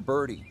another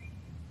birdie.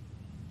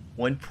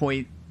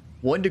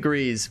 1.1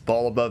 degrees,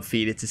 ball above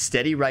feet. It's a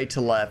steady right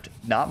to left.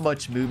 Not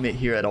much movement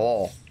here at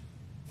all.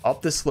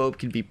 Up the slope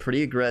can be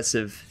pretty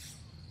aggressive.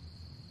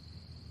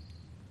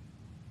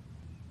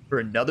 For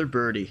another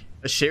birdie.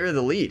 A share of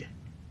the lead.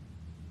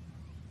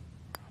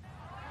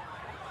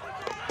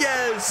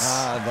 Yes!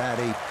 That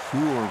a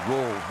pure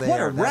roll there.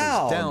 What a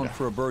round. Down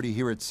for a birdie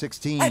here at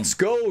 16. Let's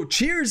go.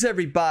 Cheers,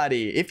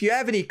 everybody. If you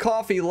have any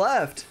coffee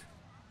left.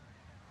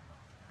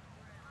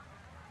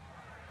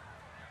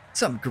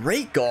 Some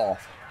great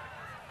golf.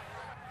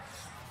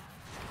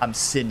 I'm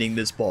sending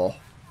this ball.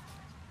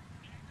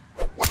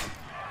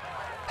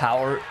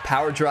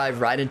 Power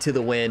drive right into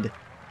the wind.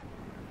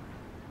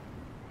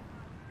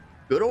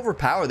 Good over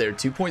power there,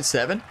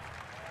 2.7.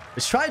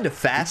 Was trying to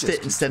fast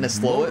it instead of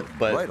slow it,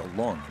 but right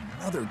along.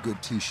 Another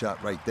good tee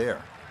shot right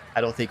there.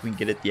 I don't think we can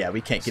get it. Yeah,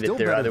 we can't get Still it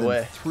there either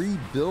way. 3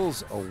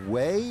 bills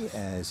away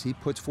as he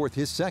puts forth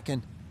his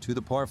second to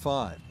the par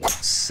 5.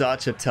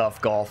 Such a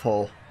tough golf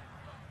hole.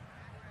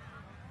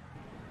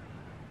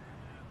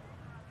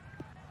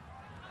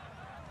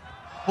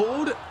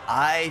 Hold.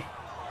 I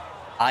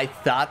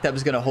thought that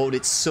was going to hold.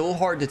 It's so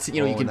hard to,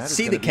 you can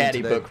see the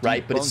caddy book,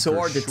 right? But it's so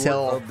hard to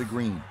tell of the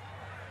green.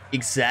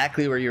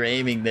 Exactly where you're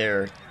aiming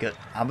there. Good.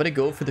 I'm going to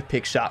go for the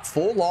pick shot.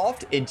 Full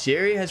loft, and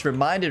Jerry has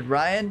reminded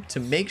Ryan to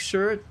make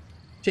sure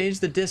change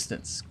the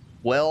distance.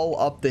 Well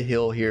up the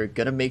hill here.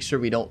 Going to make sure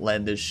we don't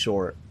land this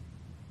short.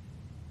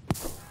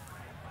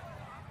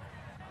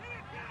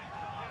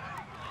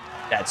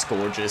 That's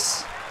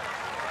gorgeous.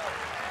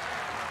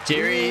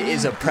 Jerry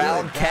is a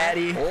proud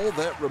caddy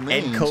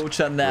and coach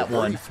on that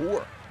one.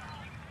 Going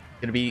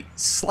to be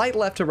slight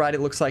left to right, it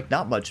looks like.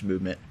 Not much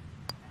movement.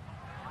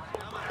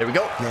 There we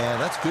go. Yeah,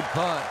 that's good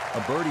putt.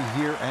 A birdie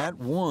here at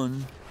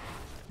 1.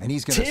 And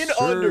he's going to surge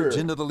under.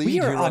 Into the lead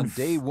here on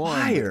day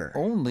 1.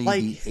 Only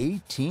the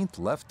 18th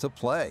left to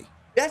play.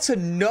 That's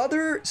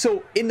another.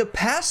 So in the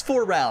past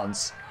 4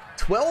 rounds,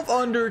 12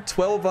 under,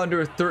 12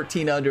 under,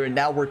 13 under, and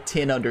now we're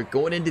 10 under.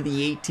 Going into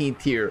the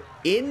 18th here.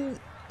 In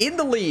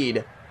the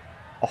lead.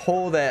 A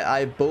hole that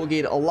I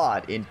bogeyed a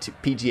lot in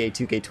PGA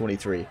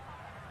 2K23.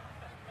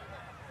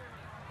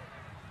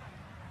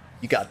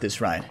 You got this,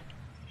 Ryan.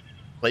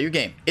 Play your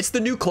game. It's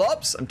the new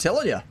clubs, I'm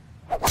telling you.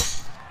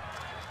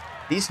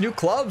 These new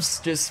clubs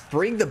just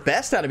bring the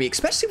best out of me,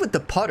 especially with the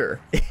putter.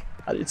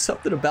 It's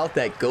something about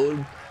that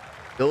Gold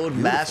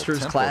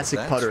Masters Classic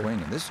putter. Swing,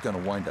 and this is going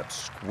to wind up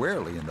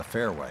squarely in the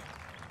fairway.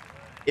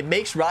 It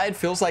makes Ryan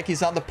feels like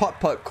he's on the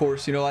putt-putt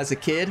course, you know, as a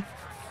kid.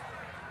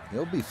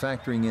 He'll be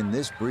factoring in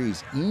this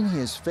breeze in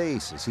his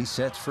face as he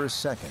sets for a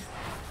second.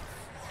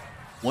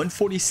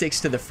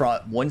 146 to the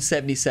front,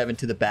 177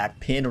 to the back.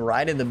 Pin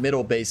right in the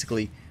middle,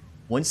 basically.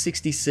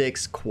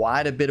 166,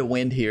 quite a bit of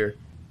wind here.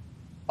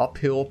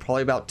 Uphill,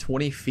 probably about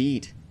 20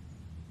 feet.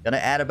 Gonna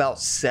add about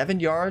 7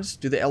 yards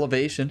to the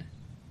elevation.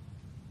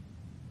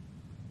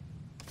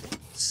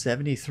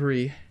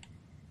 73.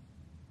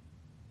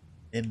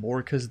 And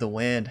more because of the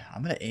wind.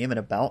 I'm gonna aim at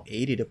about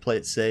 80 to play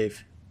it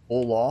safe.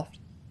 Full loft.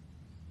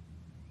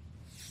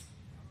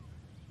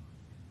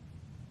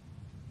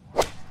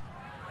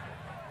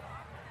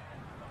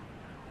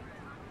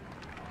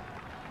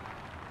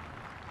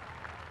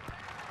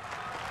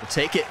 We'll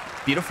take it.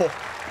 Beautiful.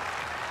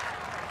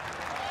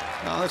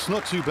 That's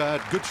not too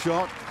bad. Good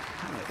shot.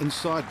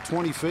 Inside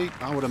 20 feet,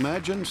 I would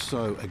imagine.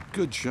 So a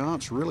good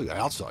chance, really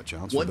outside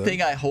chance. One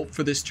thing I hope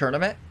for this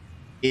tournament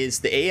is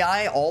the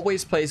AI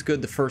always plays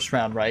good the first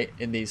round, right?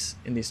 In these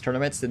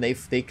tournaments, then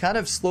they kind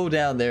of slow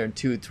down there in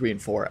 2, 3,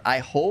 and 4. I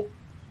hope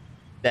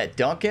that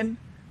Duncan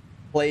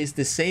plays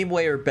the same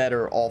way or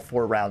better all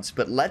 4 rounds.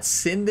 But let's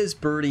send this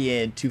birdie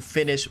in to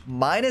finish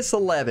minus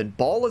 11.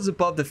 Ball is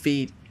above the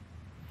feet.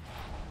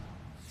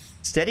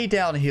 Steady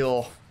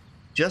downhill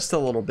just a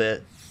little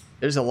bit.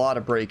 There's a lot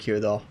of break here,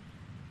 though.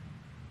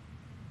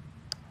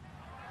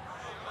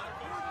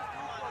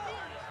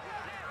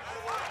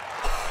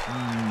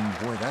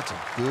 Boy, that's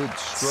a good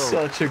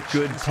stroke. Such a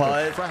good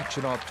putt. A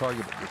fraction off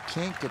target, but you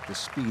can't get the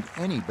speed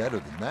any better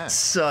than that.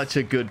 Such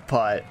a good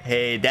putt.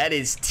 Hey, that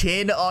is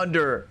 10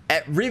 under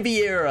at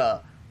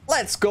Riviera.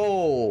 Let's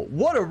go.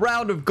 What a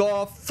round of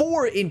golf.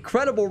 4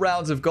 incredible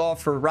rounds of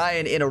golf for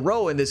Ryan in a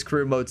row in this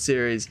career mode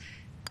series.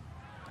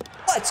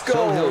 Let's go.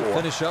 So he'll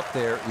finish up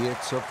there.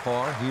 It's a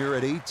par here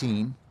at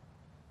 18.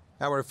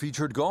 Our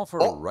featured golfer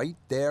right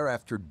there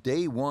after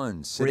day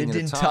 1, sitting in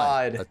a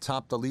tie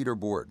atop the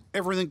leaderboard.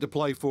 Everything to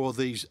play for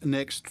these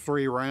next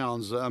 3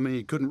 rounds. I mean,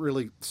 you couldn't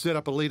really set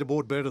up a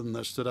leaderboard better than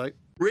this today.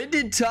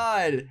 Brendan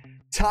Todd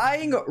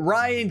tying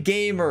Ryan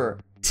Gamer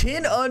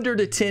 10 under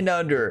to 10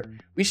 under.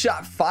 We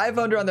shot 5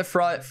 under on the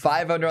front,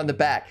 5 under on the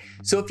back.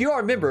 So if you all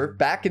remember,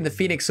 back in the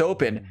Phoenix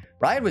Open,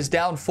 Ryan was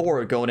down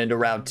 4 going into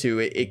round 2.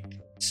 It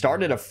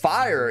started a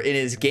fire in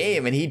his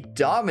game, and he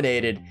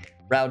dominated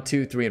round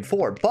 2, 3, and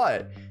 4.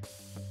 But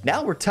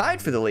now we're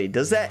tied for the lead.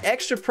 Does that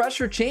extra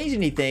pressure change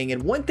anything?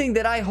 And one thing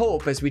that I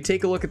hope as we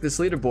take a look at this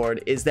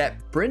leaderboard is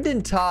that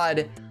Brendan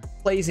Todd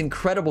plays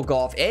incredible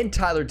golf, and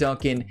Tyler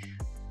Duncan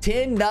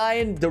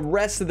 10-9 the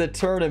rest of the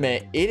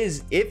tournament.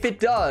 If it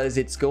does,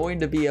 it's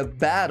going to be a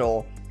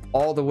battle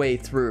all the way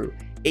through.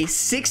 A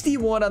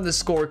 61 on the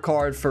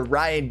scorecard for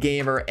Ryan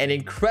Gamer. An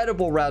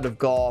incredible round of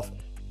golf.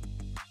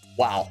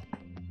 Wow.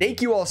 Thank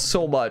you all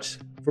so much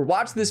for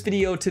watching this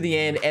video to the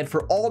end, and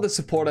for all the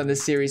support on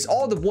this series,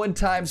 all the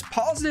one-times,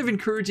 positive,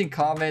 encouraging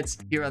comments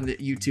here on the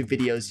YouTube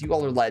videos. You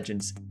all are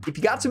legends. If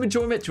you got some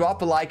enjoyment,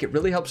 drop a like. It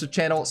really helps the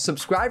channel.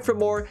 Subscribe for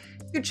more.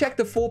 You can check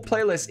the full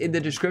playlist in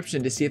the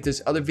description to see if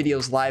there's other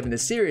videos live in the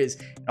series.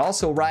 And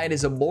also, Ryan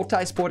is a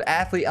multi-sport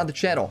athlete on the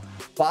channel.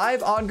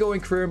 5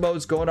 ongoing career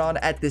modes going on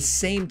at the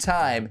same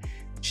time.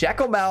 Check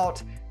them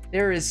out.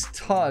 There is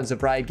tons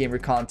of Ryan Gamer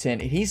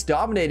content, and he's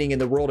dominating in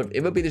the world of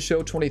MLB The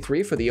Show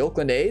 23 for the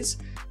Oakland A's,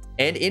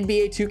 and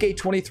NBA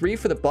 2K23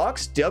 for the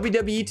Bucks,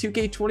 WWE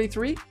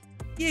 2K23,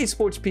 EA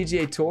Sports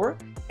PGA Tour,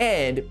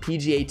 and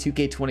PGA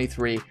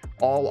 2K23,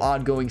 all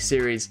ongoing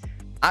series.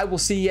 I will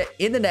see you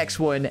in the next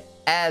one.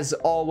 As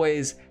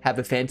always, have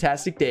a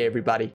fantastic day, everybody.